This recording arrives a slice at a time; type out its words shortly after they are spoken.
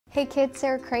Hey kids,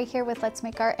 Sarah Cray here with Let's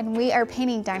Make Art, and we are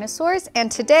painting dinosaurs,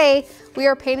 and today we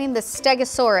are painting the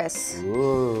Stegosaurus.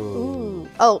 Ooh.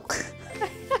 Oh.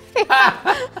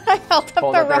 I held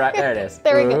up the right. There it is.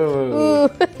 There we go.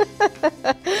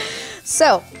 Ooh.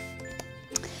 So,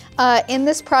 in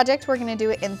this project, we're gonna do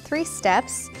it in 3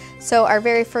 steps. So our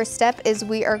very first step is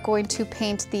we are going to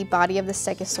paint the body of the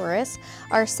Stegosaurus.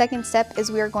 Our second step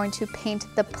is we are going to paint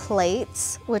the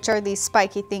plates, which are these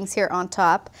spiky things here on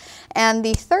top. And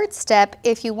the third step,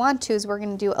 if you want to, is we're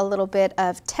going to do a little bit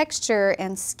of texture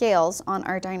and scales on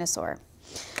our dinosaur.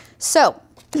 So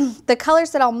the colors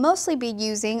that I'll mostly be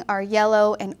using are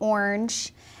yellow and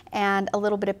orange and a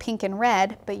little bit of pink and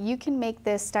red, but you can make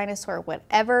this dinosaur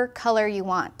whatever color you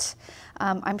want.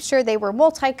 I'm sure they were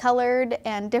multicolored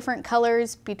and different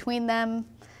colors between them.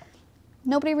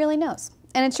 Nobody really knows.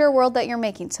 And it's your world that you're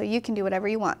making, so you can do whatever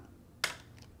you want.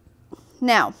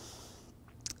 Now,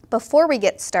 before we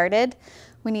get started,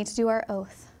 we need to do our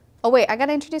oath. Oh wait, I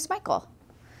gotta introduce Michael.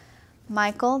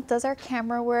 Michael does our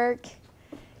camera work.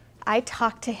 I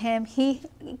talk to him. He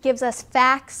gives us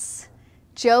facts,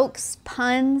 jokes,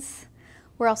 puns.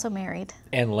 We're also married.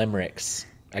 And limericks.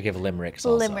 I give limericks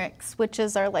also. Limericks, which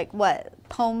is our, like, what,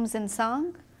 poems and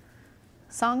song?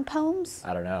 Song poems?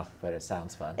 I don't know, but it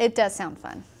sounds fun. It does sound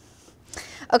fun.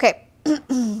 Okay,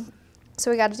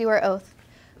 so we got to do our oath.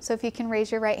 So if you can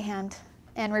raise your right hand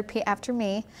and repeat after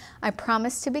me. I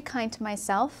promise to be kind to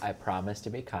myself. I promise to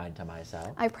be kind to myself.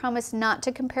 I promise not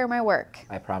to compare my work.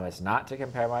 I promise not to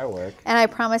compare my work. And I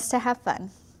promise to have fun.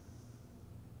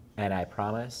 And I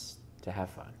promise to have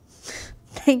fun.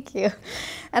 Thank you.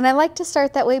 And I like to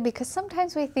start that way because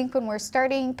sometimes we think when we're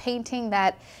starting painting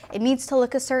that it needs to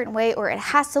look a certain way, or it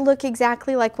has to look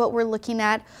exactly like what we're looking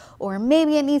at, or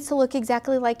maybe it needs to look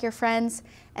exactly like your friends,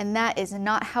 and that is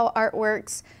not how art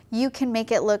works. You can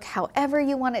make it look however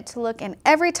you want it to look, and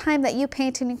every time that you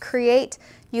paint and create,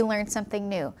 you learn something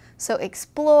new. So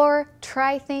explore,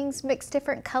 try things, mix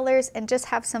different colors, and just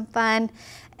have some fun,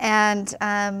 and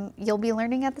you'll be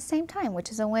learning at the same time,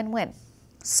 which is a win-win.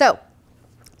 So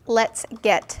let's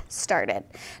get started.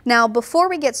 Now, before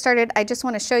we get started, I just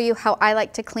want to show you how I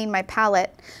like to clean my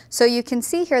palette. So you can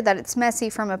see here that it's messy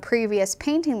from a previous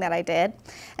painting that I did.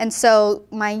 And so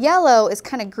my yellow is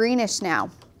kind of greenish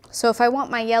now. So if I want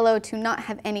my yellow to not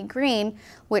have any green,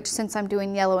 which since I'm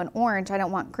doing yellow and orange, I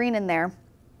don't want green in there,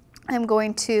 I'm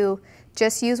going to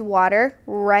just use water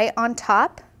right on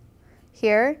top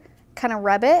here, kind of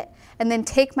rub it, and then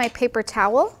take my paper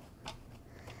towel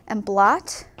and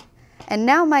blot. And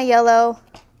now my yellow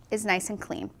is nice and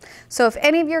clean. So if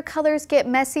any of your colors get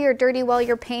messy or dirty while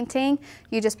you're painting,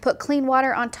 you just put clean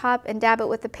water on top and dab it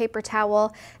with a paper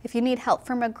towel. If you need help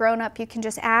from a grown-up, you can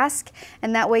just ask,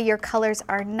 and that way your colors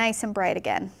are nice and bright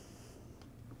again.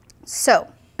 So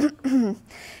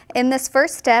in this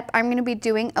first step, I'm going to be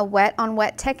doing a wet on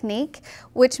wet technique,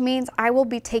 which means I will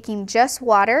be taking just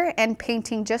water and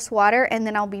painting just water, and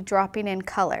then I'll be dropping in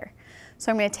color.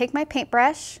 So I'm going to take my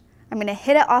paintbrush. I'm going to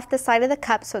hit it off the side of the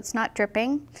cup so it's not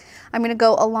dripping. I'm going to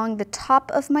go along the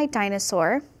top of my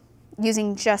dinosaur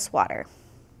using just water.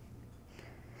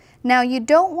 Now, you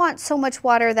don't want so much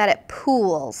water that it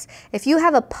pools. If you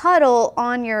have a puddle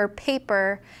on your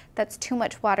paper that's too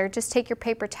much water, just take your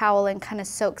paper towel and kind of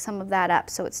soak some of that up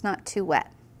so it's not too wet.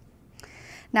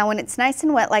 Now, when it's nice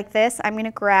and wet like this, I'm going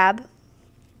to grab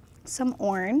some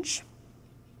orange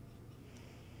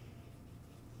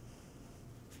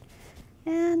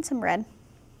and some red.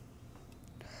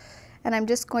 And I'm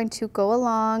just going to go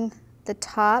along the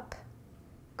top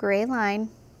gray line.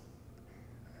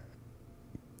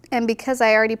 And because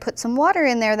I already put some water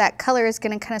in there, that color is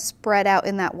going to kind of spread out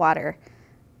in that water.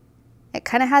 It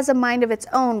kind of has a mind of its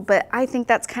own, but I think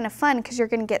that's kind of fun because you're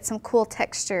going to get some cool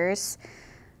textures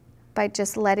by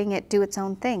just letting it do its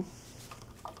own thing.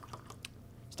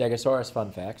 Stegosaurus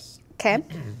fun facts. Okay.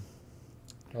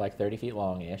 They're like 30 feet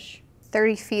long-ish.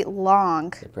 30 feet long.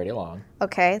 They're pretty long.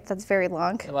 Okay, that's very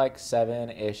long. They're like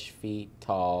 7-ish feet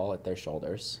tall at their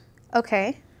shoulders.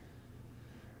 Okay.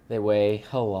 They weigh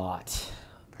a lot.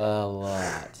 A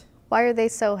lot. Why are they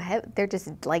so heavy? They're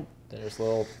just like There's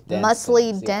little dense muscly,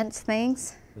 things. dense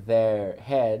things. Their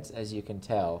heads, as you can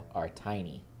tell, are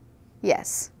tiny.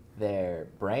 Yes. Their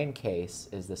brain case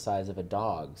is the size of a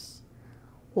dog's.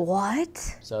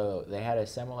 What? So they had a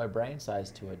similar brain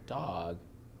size to a dog.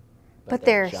 But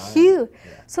they're giant. huge.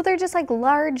 Yeah. So they're just like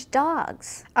large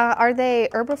dogs. Are they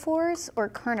herbivores or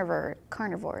carnivores?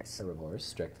 Herbivores,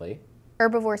 strictly.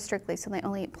 Herbivores strictly, so they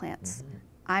only eat plants. Mm-hmm.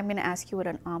 I'm going to ask you what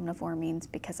an omnivore means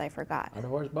because I forgot.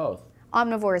 Omnivores both.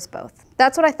 Omnivores both.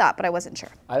 That's what I thought, but I wasn't sure.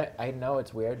 I know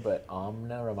it's weird, but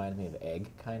omna reminds me of egg,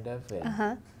 kind of.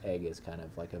 And egg is kind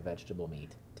of like a vegetable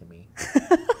meat to me.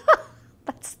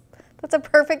 That's a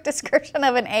perfect description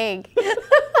of an egg.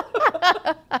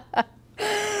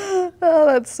 Oh,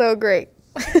 that's so great.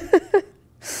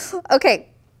 Okay,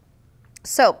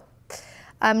 so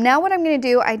now what I'm going to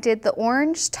do, I did the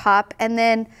orange top, and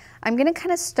then I'm going to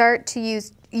kind of start to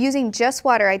using just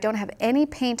water. I don't have any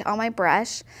paint on my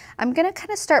brush. I'm going to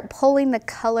kind of start pulling the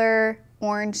color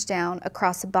orange down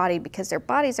across the body because their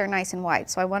bodies are nice and white.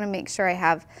 So I want to make sure I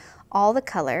have all the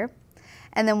color.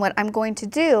 And then what I'm going to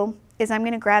do is I'm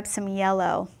going to grab some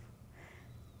yellow,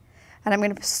 and I'm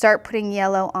going to start putting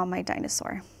yellow on my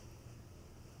dinosaur.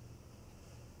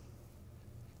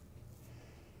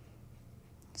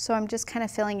 So I'm just kind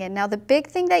of filling in. Now the big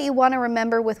thing that you want to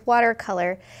remember with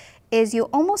watercolor is you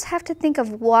almost have to think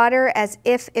of water as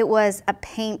if it was a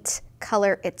paint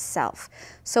color itself.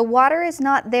 So water is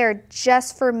not there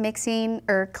just for mixing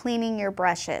or cleaning your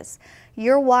brushes.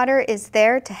 Your water is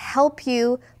there to help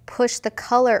you push the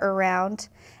color around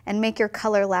and make your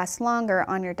color last longer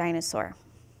on your dinosaur.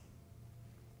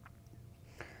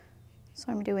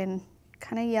 So I'm doing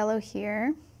kind of yellow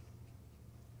here.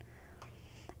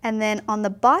 And then on the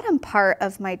bottom part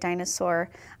of my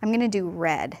dinosaur, I'm going to do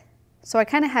red. So I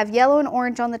kind of have yellow and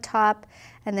orange on the top,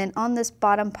 and then on this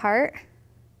bottom part.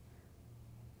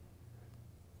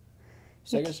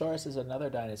 Stegosaurus is another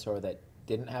dinosaur that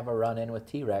didn't have a run-in with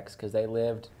T-Rex because they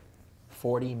lived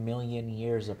 40 million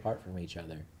years apart from each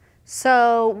other.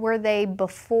 So were they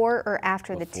before or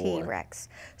after the Before. T-Rex?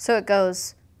 So it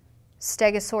goes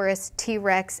Stegosaurus,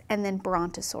 T-Rex, and then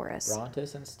Brontosaurus.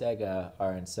 Brontos and Stega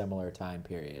are in similar time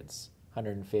periods,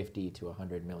 150 to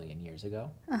 100 million years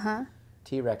ago. Uh-huh.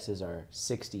 T-Rexes are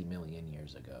 60 million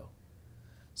years ago.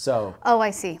 So Oh, I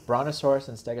see. Brontosaurus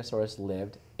and Stegosaurus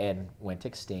lived and went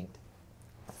extinct.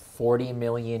 40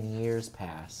 million years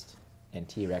passed, and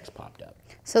T-Rex popped up.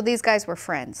 So these guys were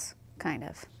friends, kind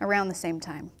of, around the same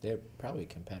time. They're probably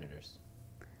competitors.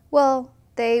 Well,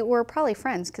 they were probably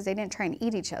friends because they didn't try and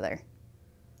eat each other.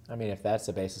 I mean, if that's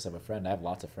the basis of a friend, I have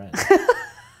lots of friends.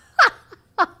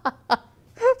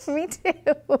 Me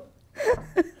too.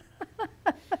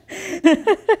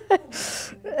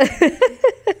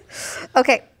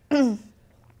 Okay,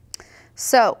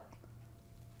 so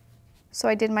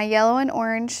I did my yellow and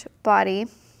orange body.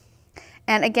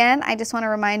 And again, I just want to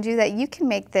remind you that you can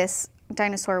make this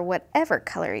dinosaur whatever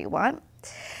color you want.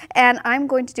 And I'm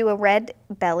going to do a red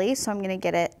belly, so I'm going to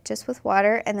get it just with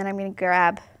water, and then I'm going to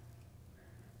grab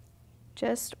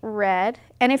just red.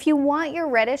 And if you want your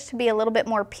reddish to be a little bit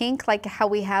more pink, like how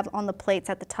we have on the plates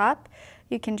at the top,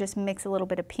 you can just mix a little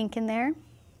bit of pink in there.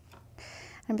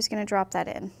 I'm just going to drop that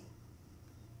in.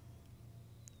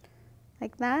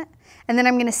 Like that. And then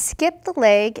I'm going to skip the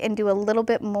leg and do a little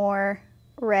bit more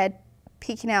red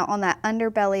peeking out on that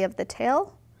underbelly of the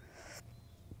tail.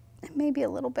 And maybe a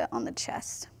little bit on the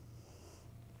chest.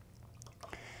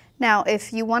 Now,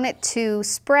 if you want it to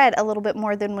spread a little bit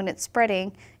more than when it's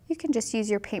spreading, you can just use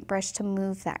your paintbrush to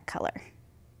move that color.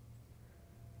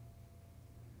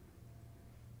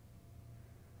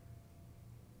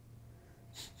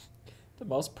 The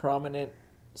most prominent,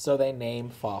 so they name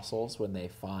fossils when they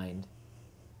find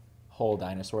whole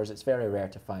dinosaurs. It's very rare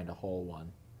to find a whole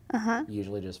one. Uh-huh. You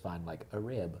usually just find like a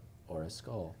rib or a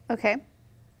skull. Okay.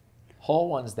 Whole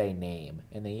ones they name,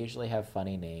 and they usually have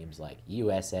funny names like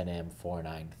USNM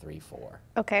 4934.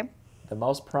 Okay. The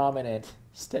most prominent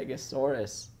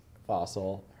Stegosaurus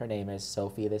fossil, her name is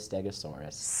Sophie the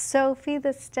Stegosaurus. Sophie the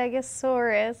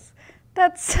Stegosaurus.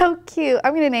 That's so cute.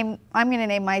 I'm gonna name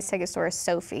my Stegosaurus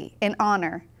Sophie in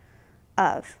honor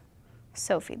of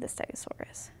Sophie the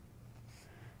Stegosaurus.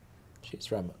 She's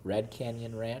from Red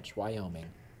Canyon Ranch, Wyoming.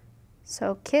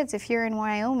 So kids, if you're in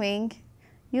Wyoming,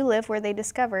 you live where they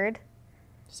discovered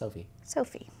Sophie.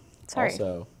 Sophie. Sorry.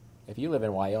 Also, if you live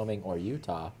in Wyoming or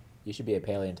Utah, you should be a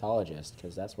paleontologist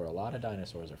because that's where a lot of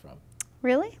dinosaurs are from.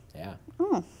 Really? Yeah.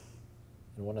 Oh.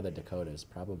 In one of the Dakotas,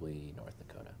 probably North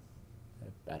Dakota.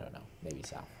 I don't know, maybe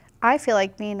south. I feel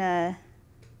like being a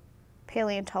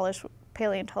paleontologist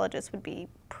would be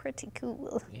pretty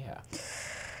cool. Yeah.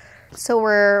 So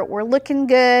we're looking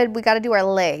good. We got to do our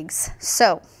legs.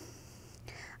 So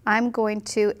I'm going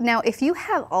to, now if you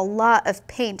have a lot of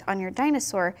paint on your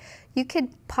dinosaur, you could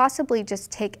possibly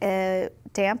just take a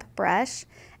damp brush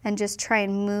and just try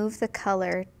and move the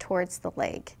color towards the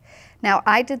leg. Now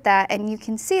I did that, and you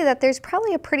can see that there's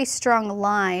probably a pretty strong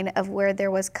line of where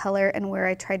there was color and where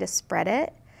I tried to spread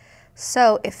it.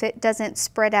 So if it doesn't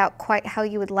spread out quite how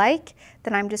you would like,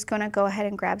 then I'm just going to go ahead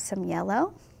and grab some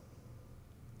yellow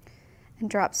and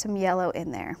drop some yellow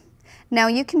in there. Now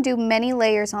you can do many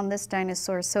layers on this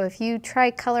dinosaur, so if you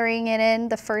try coloring it in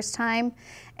the first time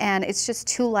and it's just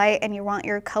too light and you want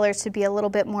your colors to be a little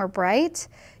bit more bright,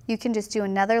 you can just do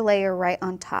another layer right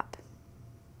on top.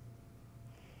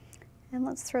 And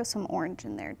let's throw some orange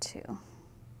in there too.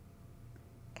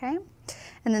 Okay,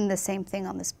 and then the same thing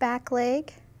on this back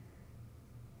leg.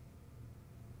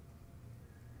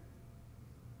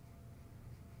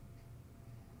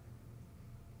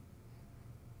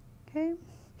 Okay,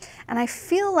 and I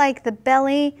feel like the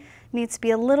belly needs to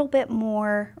be a little bit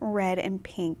more red and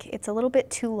pink. It's a little bit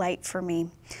too light for me.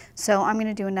 So I'm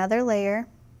gonna do another layer.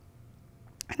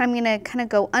 And I'm gonna kind of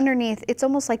go underneath. It's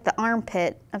almost like the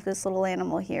armpit of this little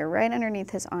animal here, right underneath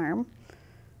his arm.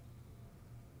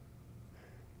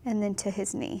 And then to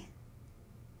his knee.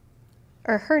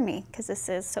 Or her knee, because this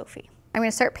is Sophie. I'm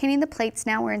gonna start painting the plates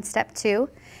now. We're in step 2.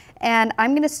 And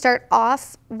I'm gonna start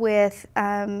off with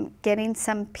getting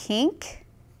some pink.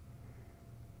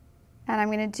 And I'm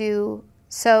gonna do,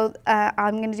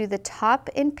 I'm gonna do the top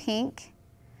in pink.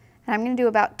 And I'm gonna do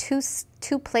about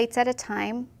two plates at a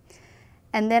time.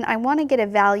 And then I want to get a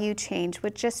value change,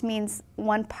 which just means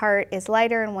one part is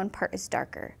lighter and one part is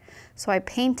darker. So I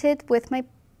painted with my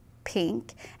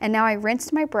pink, and now I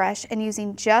rinsed my brush, and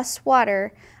using just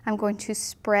water, I'm going to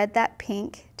spread that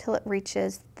pink till it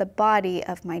reaches the body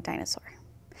of my dinosaur.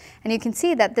 And you can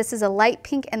see that this is a light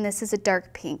pink and this is a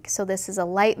dark pink. So this is a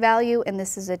light value and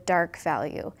this is a dark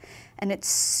value. And it's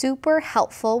super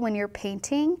helpful when you're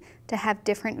painting to have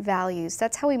different values.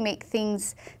 That's how we make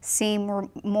things seem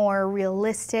more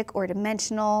realistic or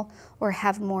dimensional or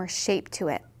have more shape to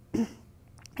it.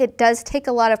 It does take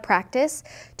a lot of practice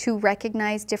to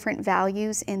recognize different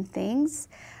values in things,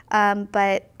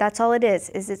 but that's all it is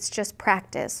it's just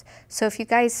practice. So if you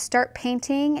guys start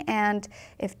painting, and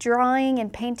if drawing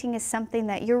and painting is something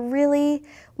that you really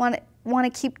want to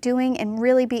keep doing and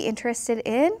really be interested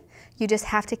in, you just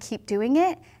have to keep doing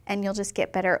it and you'll just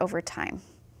get better over time.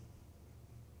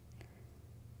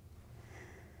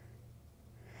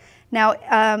 Now,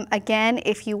 again,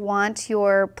 if you want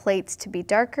your plates to be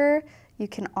darker, you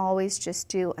can always just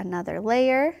do another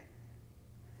layer.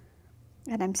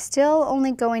 And I'm still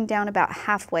only going down about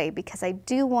halfway because I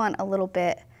do want a little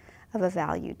bit of a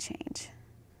value change.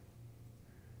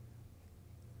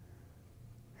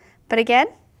 But again,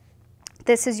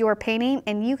 this is your painting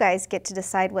and you guys get to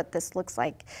decide what this looks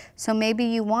like. So maybe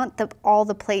you want all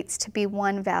the plates to be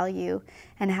one value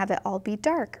and have it all be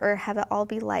dark or have it all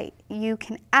be light. You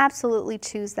can absolutely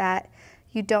choose that.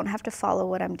 You don't have to follow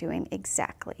what I'm doing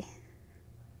exactly.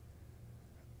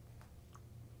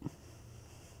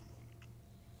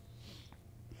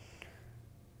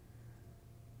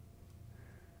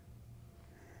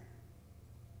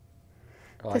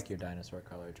 I like your dinosaur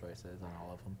color choices on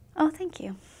all of them. Oh, thank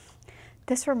you.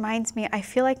 This reminds me, I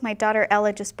feel like my daughter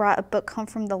Ella just brought a book home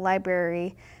from the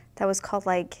library that was called,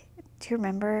 like, do you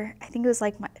remember? I think it was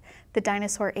like The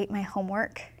Dinosaur Ate My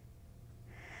Homework.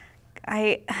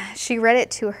 She read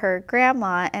it to her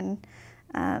grandma and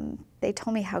they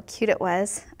told me how cute it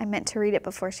was. I meant to read it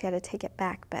before she had to take it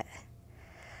back, but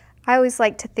I always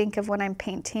like to think of when I'm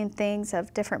painting things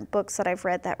of different books that I've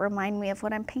read that remind me of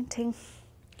what I'm painting.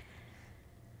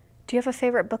 Do you have a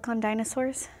favorite book on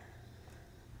dinosaurs?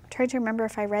 I'm trying to remember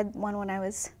if I read one when I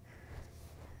was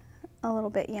a little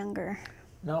bit younger.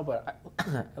 No, but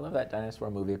I love that dinosaur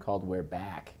movie called We're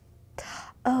Back.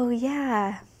 Oh,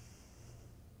 yeah.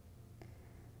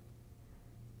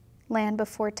 Land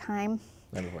Before Time.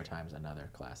 Land Before Time is another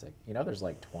classic. You know, there's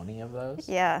like 20 of those.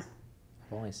 Yeah.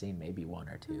 I've only seen maybe 1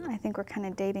 or 2. I think we're kind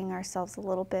of dating ourselves a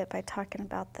little bit by talking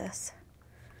about this.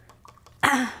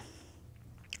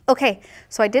 Okay,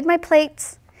 so I did my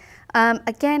plates.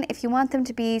 Again, if you want them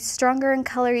to be stronger in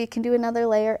color, you can do another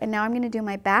layer. And now I'm going to do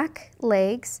my back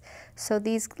legs. So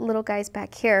these little guys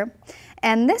back here.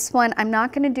 And this one, I'm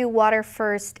not going to do water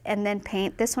first and then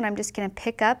paint. This one, I'm just going to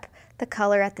pick up the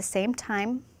color at the same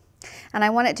time. And I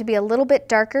want it to be a little bit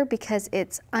darker because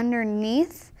it's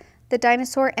underneath the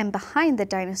dinosaur and behind the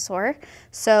dinosaur.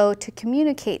 So to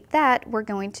communicate that, we're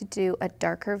going to do a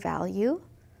darker value,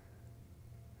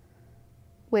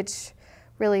 which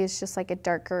really is just like a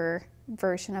darker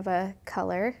version of a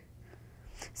color.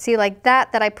 See, like that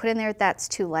I put in there, that's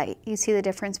too light. You see the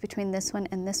difference between this one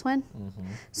and this one? Mm-hmm.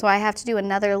 So I have to do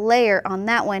another layer on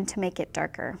that one to make it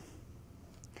darker.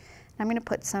 I'm going to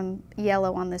put some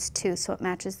yellow on this too so it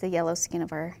matches the yellow skin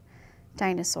of our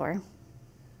dinosaur.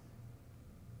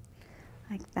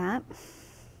 Like that.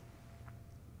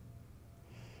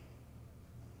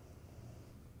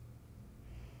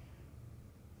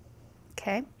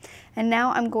 Okay, and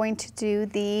now I'm going to do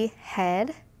the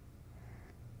head.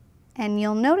 And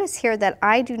you'll notice here that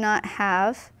I do not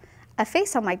have a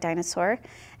face on my dinosaur.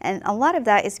 And a lot of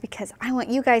that is because I want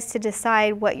you guys to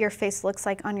decide what your face looks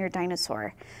like on your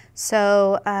dinosaur.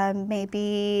 So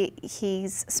maybe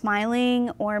he's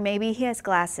smiling, or maybe he has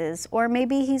glasses, or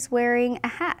maybe he's wearing a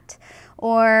hat,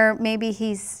 or maybe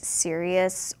he's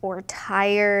serious or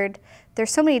tired.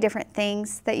 There's so many different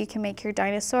things that you can make your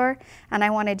dinosaur, and I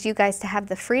wanted you guys to have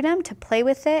the freedom to play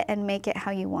with it and make it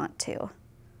how you want to.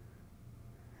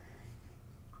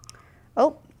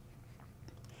 Oh,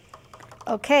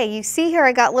 okay, you see here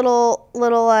I got little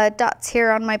dots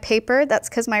here on my paper. That's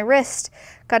because my wrist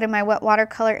got in my wet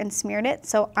watercolor and smeared it,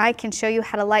 so I can show you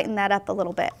how to lighten that up a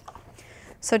little bit.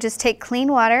 So just take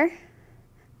clean water,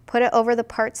 put it over the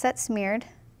parts that smeared,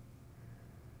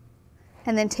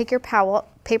 and then take your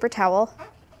paper towel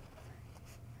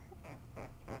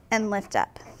and lift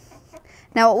up.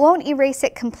 Now it won't erase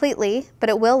it completely, but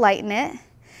it will lighten it.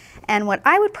 And what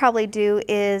I would probably do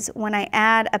is when I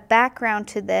add a background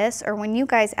to this, or when you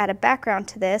guys add a background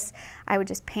to this, I would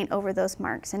just paint over those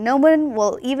marks, and no one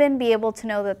will even be able to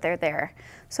know that they're there.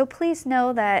 So please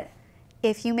know that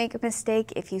if you make a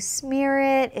mistake, if you smear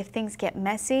it, if things get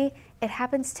messy, it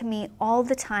happens to me all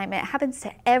the time. It happens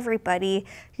to everybody.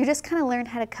 You just kind of learn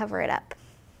how to cover it up.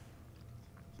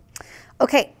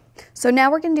 Okay. So now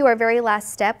we're going to do our very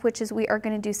last step, which is we are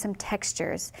going to do some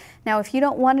textures. Now, if you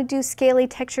don't want to do scaly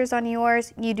textures on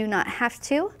yours, you do not have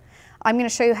to. I'm going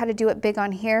to show you how to do it big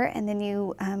on here, and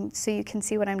then so you can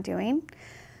see what I'm doing.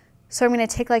 So I'm going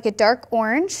to take like a dark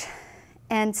orange,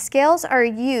 and scales are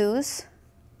U's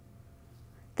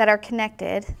that are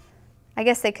connected. I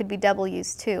guess they could be double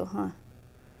U's too, huh?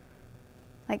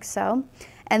 Like so.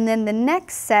 And then the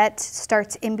next set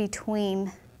starts in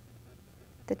between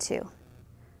the two.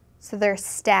 So they're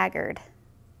staggered.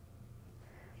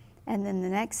 And then the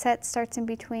next set starts in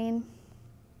between.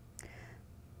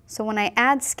 So when I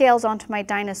add scales onto my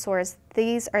dinosaurs,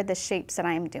 these are the shapes that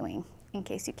I'm doing, in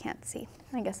case you can't see.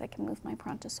 I guess I can move my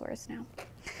Brontosaurus now.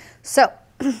 So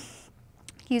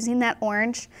using that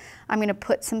orange, I'm going to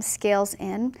put some scales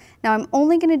in. Now I'm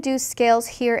only going to do scales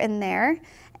here and there.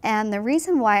 And the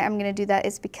reason why I'm going to do that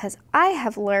is because I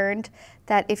have learned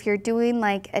that if you're doing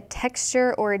like a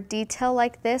texture or a detail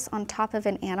like this on top of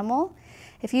an animal,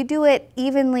 if you do it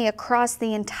evenly across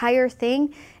the entire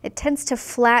thing, it tends to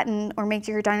flatten or make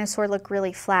your dinosaur look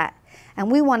really flat.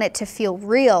 And we want it to feel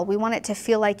real. We want it to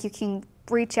feel like you can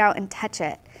reach out and touch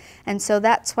it. And so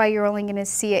that's why you're only going to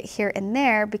see it here and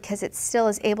there, because it still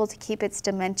is able to keep its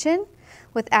dimension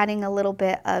with adding a little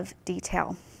bit of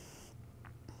detail.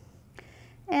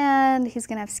 And he's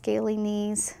going to have scaly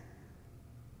knees.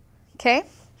 Okay,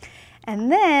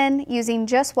 and then using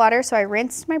just water, so I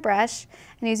rinsed my brush,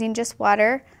 and using just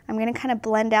water, I'm going to kind of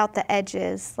blend out the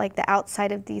edges, like the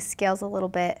outside of these scales a little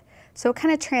bit, so it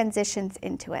kind of transitions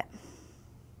into it.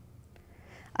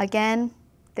 Again,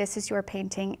 this is your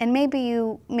painting, and maybe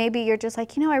you're just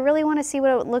like, you know, I really want to see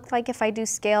what it would look like if I do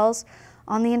scales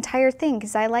on the entire thing,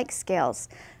 because I like scales.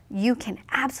 You can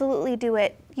absolutely do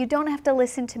it. You don't have to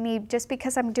listen to me. Just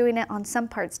because I'm doing it on some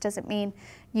parts doesn't mean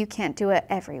you can't do it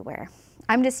everywhere.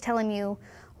 I'm just telling you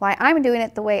why I'm doing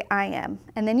it the way I am,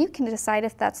 and then you can decide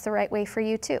if that's the right way for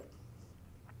you too.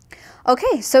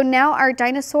 Okay, so now our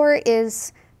dinosaur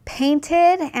is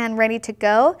painted and ready to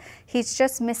go. He's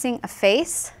just missing a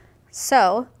face.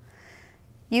 So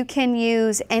you can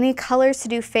use any colors to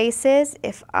do faces.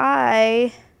 If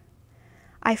I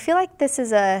feel like this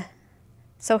is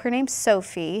so her name's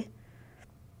Sophie.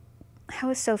 How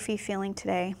is Sophie feeling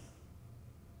today?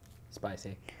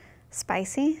 Spicy.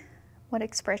 Spicy? What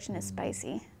expression is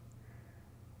spicy?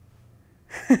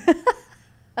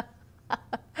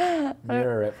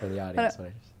 Mirror it for the audience.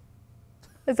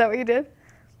 Is that what you did?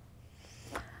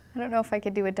 I don't know if I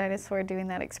could do a dinosaur doing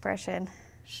that expression.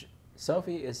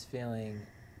 Sophie is feeling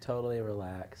totally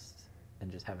relaxed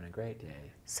and just having a great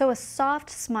day. So a soft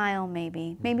smile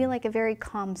maybe, maybe like a very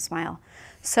calm smile.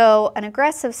 So an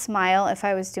aggressive smile, if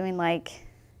I was doing like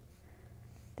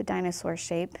the dinosaur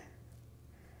shape,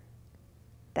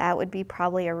 that would be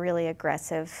probably a really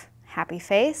aggressive, happy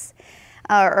face.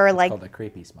 Or like called a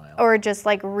creepy smile. Or just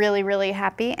like really, really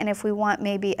happy. And if we want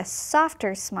maybe a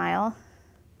softer smile,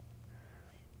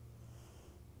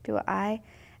 do an eye,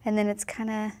 and then it's kind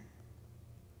of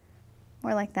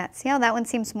more like that. See how that one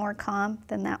seems more calm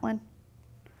than that one?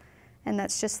 And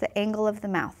that's just the angle of the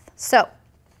mouth. So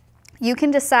you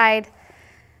can decide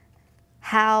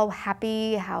how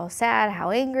happy, how sad,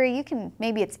 how angry. You can,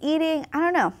 maybe it's eating, I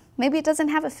don't know. Maybe it doesn't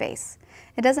have a face.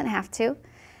 It doesn't have to.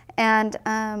 And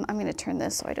I'm going to turn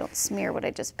this so I don't smear what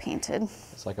I just painted.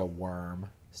 It's like a worm,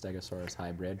 Stegosaurus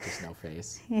hybrid, just no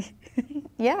face.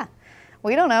 Yeah.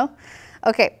 We don't know.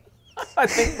 Okay. I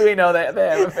think we know that they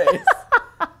have a face.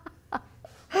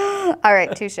 All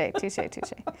right, touche.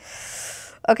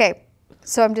 Okay,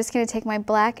 so I'm just gonna take my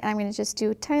black and I'm gonna just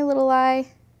do a tiny little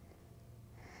eye.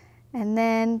 And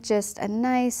then just a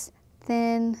nice,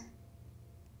 thin,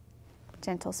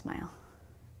 gentle smile.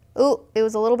 Ooh, it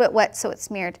was a little bit wet, so it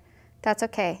smeared. That's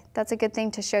okay. That's a good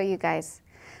thing to show you guys.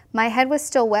 My head was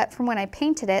still wet from when I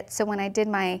painted it, so when I did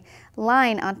my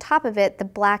line on top of it, the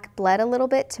black bled a little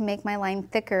bit to make my line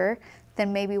thicker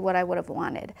than maybe what I would have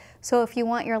wanted. So if you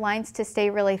want your lines to stay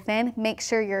really thin, make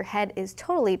sure your head is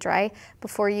totally dry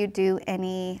before you do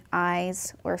any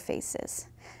eyes or faces.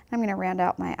 I'm gonna round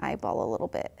out my eyeball a little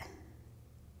bit.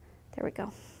 There we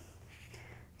go.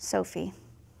 Sophie.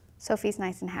 Sophie's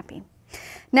nice and happy.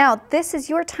 Now, this is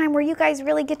your time where you guys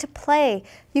really get to play.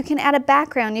 You can add a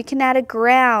background, you can add a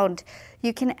ground,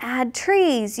 you can add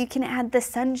trees, you can add the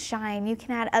sunshine, you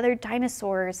can add other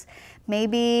dinosaurs.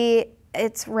 Maybe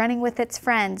it's running with its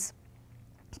friends.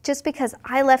 Just because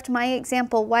I left my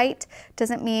example white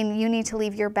doesn't mean you need to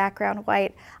leave your background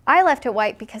white. I left it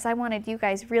white because I wanted you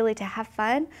guys really to have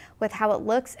fun with how it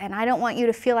looks, and I don't want you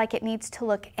to feel like it needs to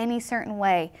look any certain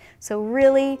way. So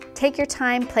really take your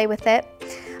time, play with it.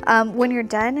 When you're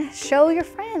done, show your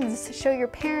friends, show your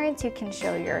parents. You can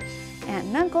show your aunt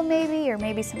and uncle maybe, or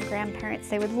maybe some grandparents.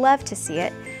 They would love to see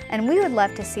it, and we would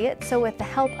love to see it. So with the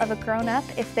help of a grown-up,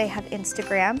 if they have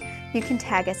Instagram, you can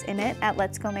tag us in it at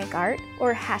Let's Go Make Art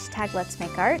or hashtag Let's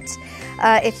Make Art.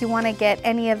 If you want to get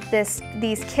any of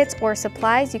these kits or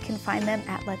supplies, you can find them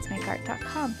at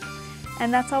letsmakeart.com.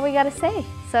 And that's all we got to say.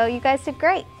 So you guys did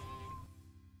great.